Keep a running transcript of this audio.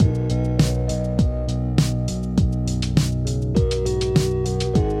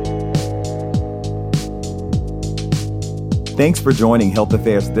Thanks for joining Health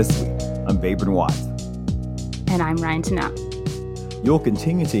Affairs This Week. I'm Vabren Watts. And I'm Ryan Tanap. You'll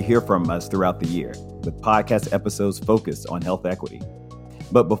continue to hear from us throughout the year with podcast episodes focused on health equity.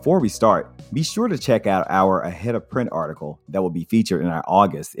 But before we start, be sure to check out our Ahead of Print article that will be featured in our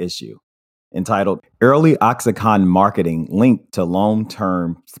August issue, entitled Early OxyContin Marketing Linked to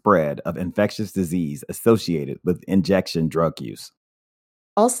Long-Term Spread of Infectious Disease Associated with Injection Drug Use.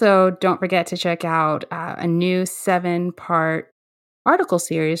 Also, don't forget to check out a new 7-part article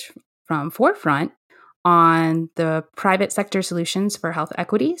series from Forefront on the private sector solutions for health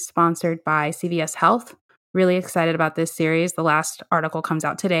equity, sponsored by CVS Health. Really excited about this series. The last article comes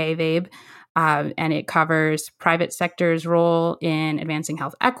out today, Vabe, and it covers private sector's role in advancing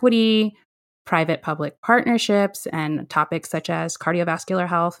health equity, private-public partnerships, and topics such as cardiovascular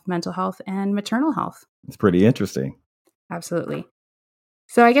health, mental health, and maternal health. It's pretty interesting. Absolutely.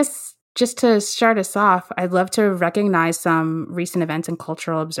 So I guess just to start us off, I'd love to recognize some recent events and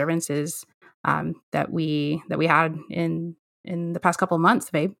cultural observances that we had in the past couple of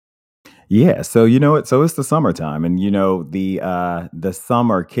months, Vabe. Yeah, so so it's the summertime, and the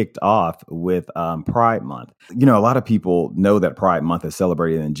summer kicked off with Pride Month. A lot of people know that Pride Month is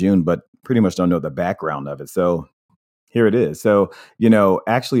celebrated in June, but pretty much don't know the background of it. So here it is. So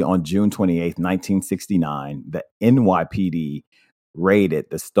actually on June 28th, 1969, the NYPD raided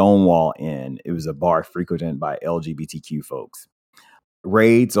the Stonewall Inn. It was a bar frequented by LGBTQ folks.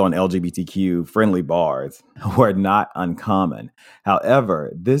 Raids on LGBTQ friendly bars were not uncommon.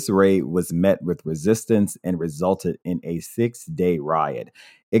 However, this raid was met with resistance and resulted in a 6-day riot,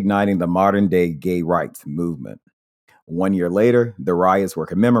 igniting the modern day gay rights movement. 1 year later, the riots were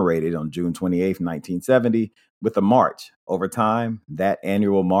commemorated on June 28th, 1970, with a march. Over time, that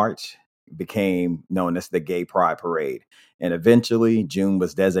annual march became known as the Gay Pride Parade. And eventually, June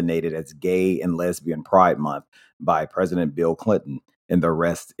was designated as Gay and Lesbian Pride Month by President Bill Clinton. And the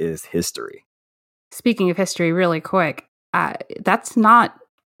rest is history. Speaking of history, really quick, that's not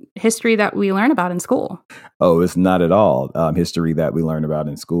history that we learn about in school. Oh, it's not at all history that we learn about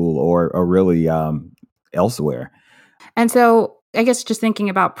in school or really elsewhere. And so I guess just thinking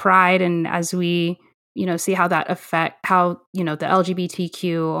about Pride, and as we, see how that the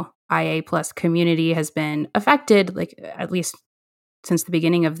LGBTQIA plus community has been affected, like at least since the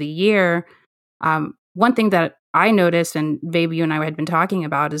beginning of the year. One thing that I noticed, and Vabe, you and I had been talking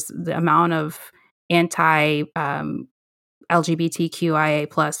about, is the amount of LGBTQIA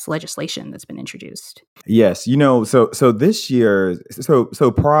plus legislation that's been introduced. Yes, so this year,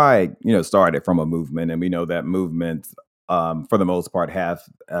 so Pride, started from a movement, and we know that movements, for the most part, have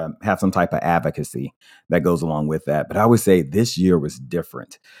some type of advocacy that goes along with that. But I would say this year was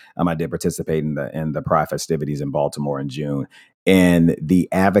different. I did participate in the Pride festivities in Baltimore in June, and the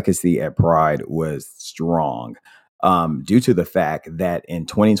advocacy at Pride was strong. Due to the fact that in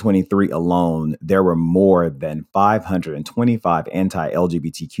 2023 alone, there were more than 525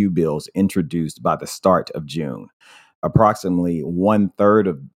 anti-LGBTQ bills introduced by the start of June. Approximately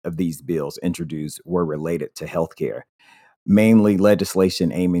 1/3 of these bills introduced were related to healthcare, mainly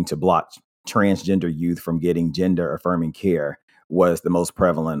legislation aiming to block transgender youth from getting gender-affirming care was the most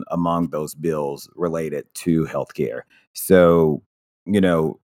prevalent among those bills related to healthcare. So,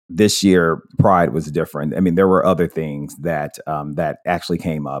 this year, Pride was different. There were other things that actually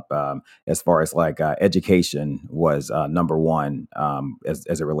came up as far as education was number one as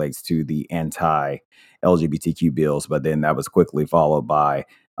it relates to the anti-LGBTQ bills, but then that was quickly followed by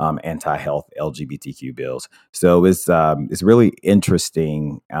anti-health LGBTQ bills. So it's really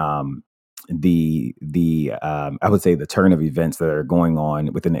interesting. I would say the turn of events that are going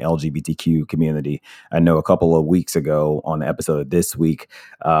on within the LGBTQ community. I know a couple of weeks ago on the episode of This Week,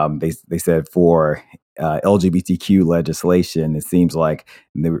 they said for LGBTQ legislation, it seems like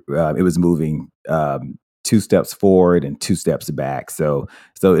it was moving 2 steps forward and 2 steps back. So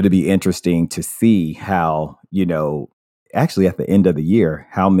it'll be interesting to see how, actually at the end of the year,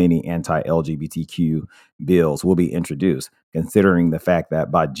 how many anti-LGBTQ bills will be introduced, considering the fact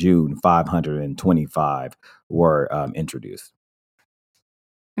that by June, 525 were introduced.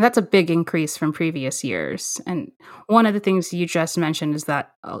 And that's a big increase from previous years. And one of the things you just mentioned is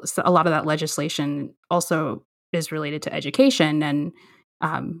that a lot of that legislation also is related to education. And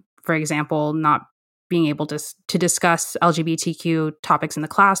for example, not being able to discuss LGBTQ topics in the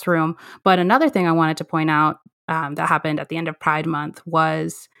classroom. But another thing I wanted to point out that happened at the end of Pride Month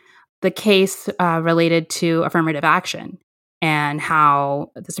was the case related to affirmative action and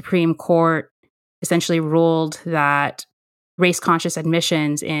how the Supreme Court essentially ruled that race-conscious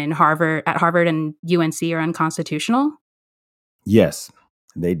admissions at Harvard and UNC are unconstitutional. Yes.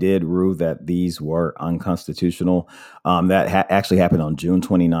 They did rule that these were unconstitutional. That actually happened on June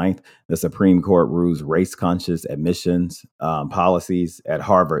 29th. The Supreme Court rules race conscious admissions policies at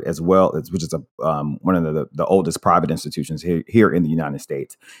Harvard, as well as, which is one of the oldest private institutions here in the United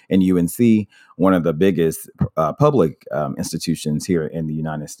States, and UNC, one of the biggest public institutions here in the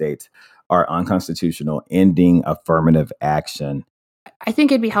United States, are unconstitutional, ending affirmative action. I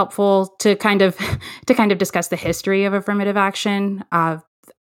think it'd be helpful to kind of discuss the history of affirmative action. I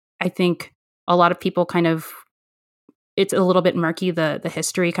think a lot of people it's a little bit murky, the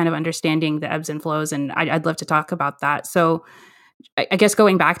history, kind of understanding the ebbs and flows, and I'd love to talk about that. So I guess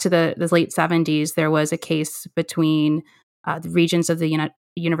going back to the late 70s, there was a case between the Regents of the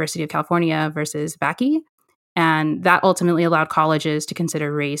University of California versus Bakke, and that ultimately allowed colleges to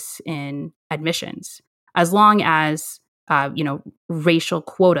consider race in admissions, as long as racial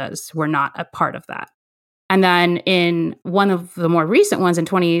quotas were not a part of that. And then in one of the more recent ones in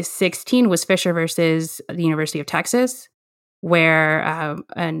 2016 was Fisher versus the University of Texas, where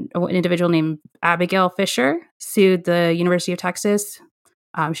an individual named Abigail Fisher sued the University of Texas.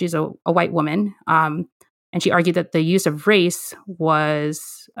 She's a white woman, and she argued that the use of race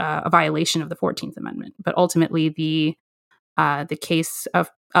was a violation of the 14th Amendment. But ultimately, the case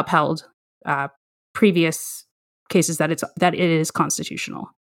upheld previous cases that it is constitutional.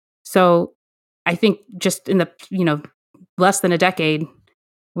 So I think just in the less than a decade,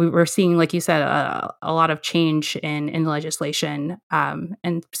 we were seeing, like you said, a lot of change in legislation,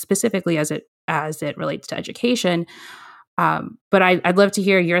 and specifically as it relates to education. But I'd love to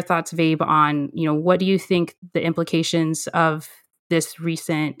hear your thoughts, Vabe, on what do you think the implications of this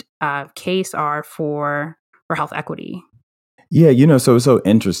recent case are for health equity? Yeah, so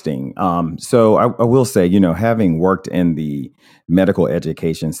interesting. So I will say, having worked in the medical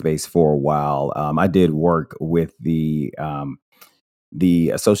education space for a while, I did work with the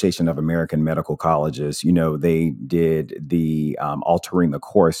Association of American Medical Colleges. They did the altering the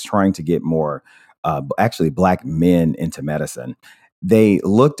course, trying to get more, actually, Black men into medicine. They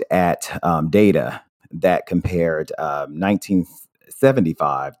looked at data that compared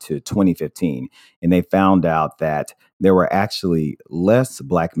 1975 to 2015, and they found out that there were actually less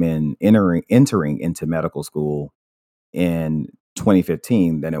Black men entering into medical school in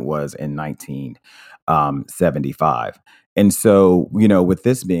 2015 than it was in 1975. And so, with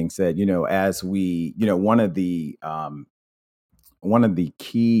this being said, as we, one of the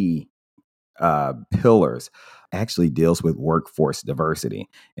key pillars actually deals with workforce diversity,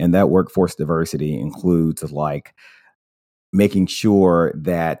 and that workforce diversity includes like making sure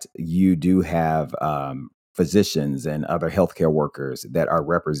that you do have physicians and other healthcare workers that are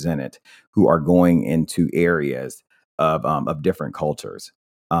represented who are going into areas of different cultures.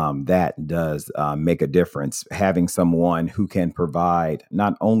 That does make a difference. Having someone who can provide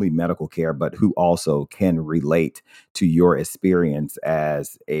not only medical care, but who also can relate to your experience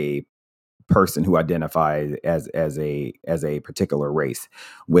as a person who identifies as a particular race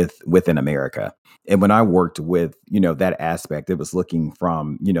within America. And when I worked with that aspect, it was looking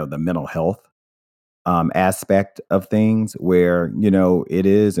from the mental health aspect of things, where it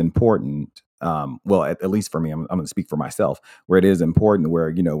is important. Well, at least for me, I'm going to speak for myself, where it is important,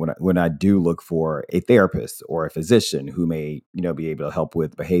 where when I do look for a therapist or a physician who may be able to help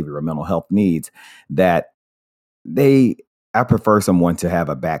with behavioral or mental health needs, that I prefer someone to have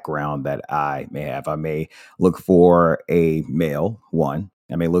a background that I may have. I may look for a male, one.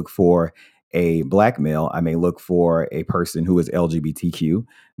 I may look for a Black male. I may look for a person who is LGBTQ.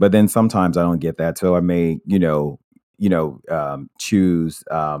 But then sometimes I don't get that, so I may, choose,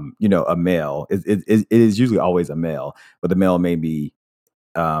 a male. It is usually always a male, but the male may be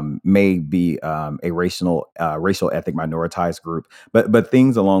a racial ethnic minoritized group, but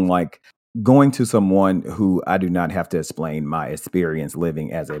things along like going to someone who I do not have to explain my experience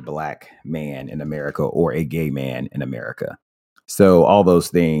living as a Black man in America or a gay man in America. So all those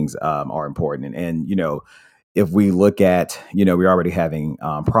things are important. And if we look at, we're already having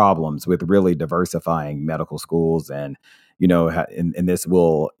problems with really diversifying medical schools, and, and this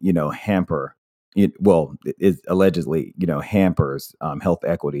will, hamper it. Well, it allegedly, hampers health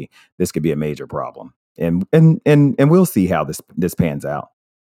equity. This could be a major problem. And we'll see how this pans out.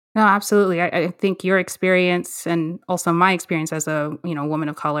 No, absolutely. I think your experience and also my experience as a woman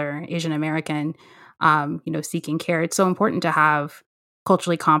of color, Asian American, seeking care. It's so important to have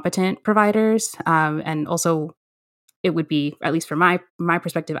culturally competent providers, and also it would be, at least from my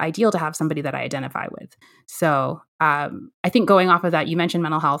perspective, ideal to have somebody that I identify with. So I think going off of that, you mentioned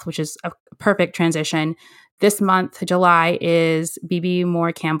mental health, which is a perfect transition. This month, July, is BB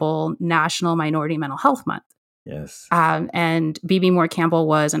Moore Campbell National Minority Mental Health Month. Yes. And BB Moore Campbell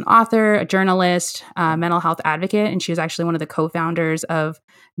was an author, a journalist, mental health advocate, and she was actually one of the co-founders of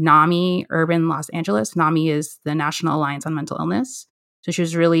NAMI Urban Los Angeles. NAMI is the National Alliance on Mental Illness. So she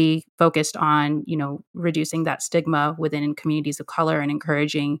was really focused on, reducing that stigma within communities of color and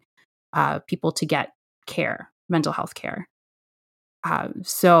encouraging people to get care, mental health care.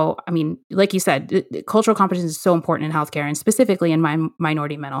 So, I mean, like you said, cultural competence is so important in healthcare, and specifically in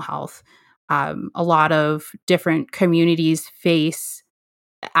minority mental health. A lot of different communities face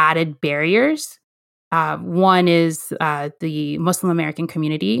added barriers. One is the Muslim American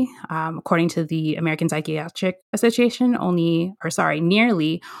community. According to the American Psychiatric Association,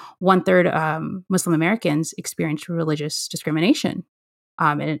 nearly 1/3 Muslim Americans experience religious discrimination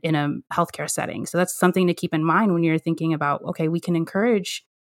in a healthcare setting. So that's something to keep in mind when you're thinking about, okay, we can encourage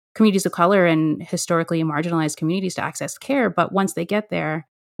communities of color and historically marginalized communities to access care, but once they get there,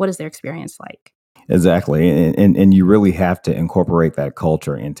 what is their experience like? Exactly. And you really have to incorporate that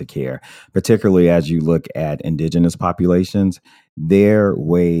culture into care, particularly as you look at indigenous populations. Their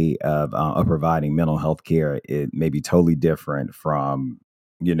way of providing mental health care, it may be totally different from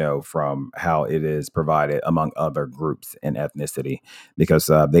how it is provided among other groups and ethnicity, because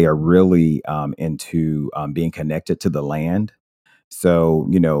they are really into being connected to the land. So,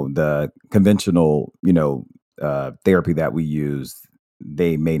 the conventional, therapy that we use,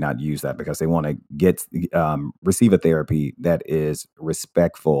 they may not use that because they want to receive a therapy that is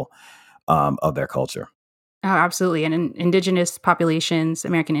respectful of their culture. Oh, absolutely. And in indigenous populations,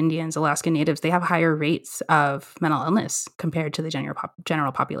 American Indians, Alaskan Natives, they have higher rates of mental illness compared to the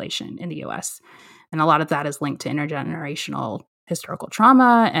general population in the US. And a lot of that is linked to intergenerational historical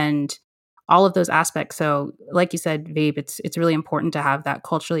trauma and all of those aspects. So, like you said, Vabe, it's really important to have that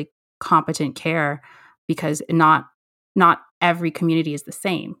culturally competent care, because not every community is the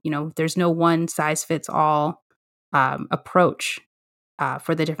same. There's no one size fits all approach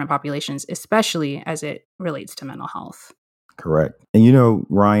for the different populations, especially as it relates to mental health. Correct. And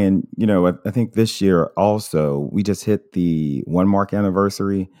Ryan, I think this year also we just hit the 1 mark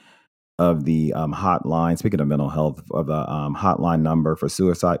anniversary of the hotline. Speaking of mental health, of the hotline number for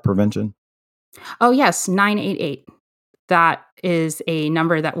suicide prevention. Oh, yes, 988. That is a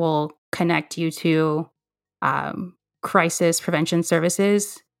number that will connect you to crisis prevention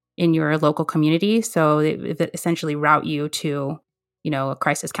services in your local community. So it essentially route you to, a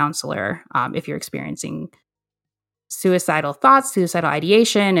crisis counselor if you're experiencing suicidal thoughts, suicidal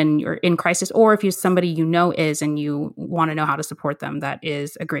ideation, and you're in crisis, or if you're somebody is and you want to know how to support them, that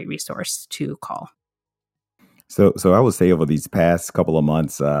is a great resource to call. So I would say over these past couple of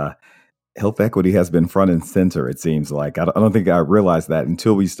months, health equity has been front and center. It seems like I don't think I realized that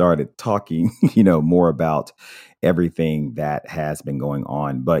until we started talking, more about everything that has been going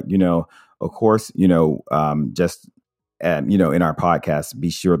on. But of course, just in our podcast, be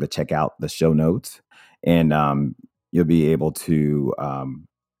sure to check out the show notes, and you'll be able to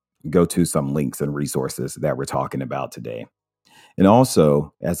go to some links and resources that we're talking about today. And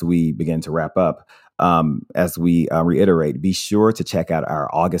also, as we begin to wrap up, as we reiterate, be sure to check out our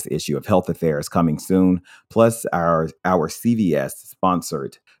August issue of Health Affairs coming soon, plus our CVS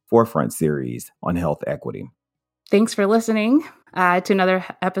sponsored Forefront series on health equity. Thanks for listening to another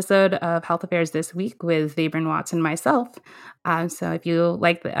episode of Health Affairs This Week with Vabren Watts and myself. So if you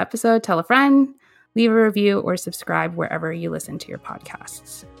like the episode, tell a friend, leave a review, or subscribe wherever you listen to your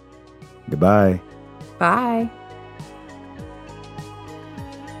podcasts. Goodbye. Bye.